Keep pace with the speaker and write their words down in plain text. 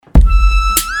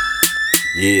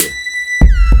Yeah.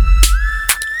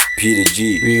 P to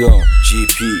G. We gon'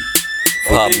 GP.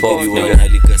 pop off, Everyone nigga.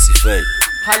 highly classified.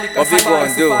 What we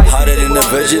gon' do? Hotter than a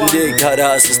virgin dick, how the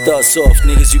house starts off.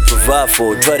 Niggas you provide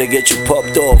for, try to get you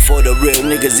popped off. For the real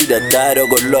niggas either died or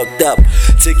got locked up.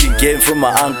 Taking game from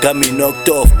my aunt, got me knocked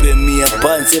off. Been me and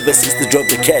pants ever since they dropped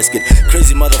the casket.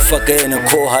 Crazy motherfucker and a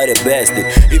cold-hearted bastard.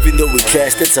 Even though we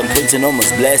clashed at some points and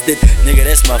almost blasted. Nigga,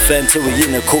 that's my fam till we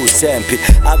in a cold sandpit.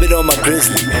 I been on my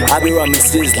grizzly, I be ramming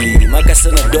sizzly. My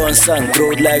cousin a dawn son, throw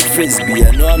it like frisbee.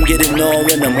 I know I'm getting on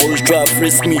when I'm always try to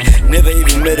frisk me. Never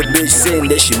even met a bitch saying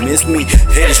that she miss me.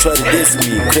 Haters try to diss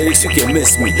me, critics you can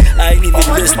miss me. I ain't even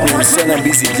listening, son I'm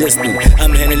busy listening. I'm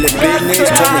handling business,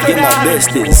 trying to get my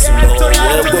bestest. No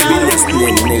world gon' be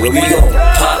listening, nigga. We gon'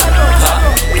 pop, pop,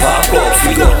 pop off.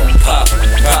 We gon' pop,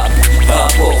 pop,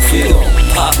 pop off. We gon'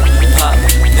 pop, pop,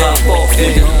 pop off.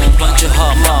 Nigga, bunch of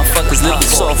hard motherfuckers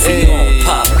living soft. We gon'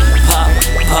 pop, pop,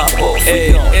 pop off.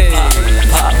 We gon' pop,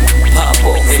 pop, pop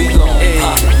off. We gon'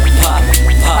 pop, pop,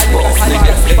 pop off.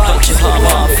 Nigga, bunch of hard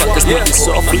motherfuckers living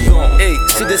soft. We gon' Hey,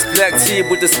 see this black tee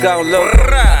with the scout logo.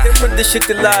 I can put this shit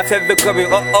to life, ever coming,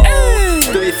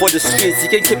 Do it for the streets, you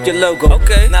can keep your logo.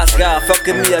 Okay. Nice guy,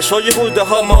 fucking me, I show you who's the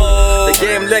homo. The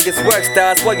game leg is work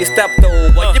stars, why you stop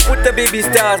though? Why you put the BB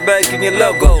Stylez back in your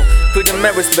logo? Put the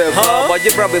mirror spell, why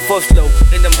you probably for slow?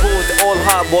 In them booth, all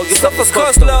hard boy, you suffer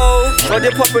slow. While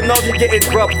you popping off, you getting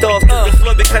dropped off. The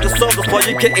flow because the soul before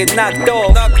you getting knocked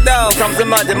off. Comes the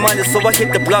money, so I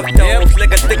hit the block though.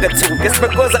 Like a thing or two, guess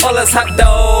because all is hot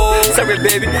though. Sorry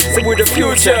baby, so we're the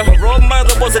future. My role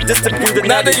model was a distributor,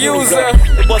 not a user.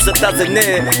 It was 1,000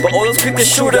 in, but all those people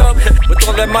shoot up. With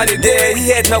all that money there, he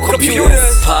had no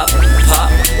computers. Pop, pop,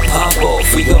 pop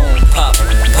off. We gon' pop,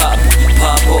 pop,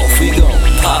 pop off. We gon'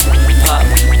 pop, pop,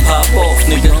 pop off.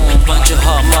 Nigga, bunch of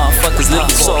hard motherfuckers living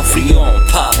soft. We gon'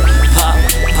 pop, pop,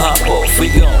 pop off. We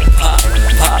gon' pop,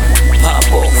 pop,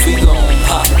 pop off. We gon'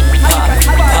 pop, pop,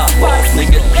 pop off.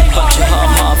 Nigga, bunch of hard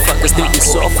motherfuckers living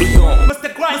soft. We gon'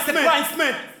 Mr.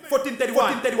 Grindsmith,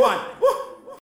 1431.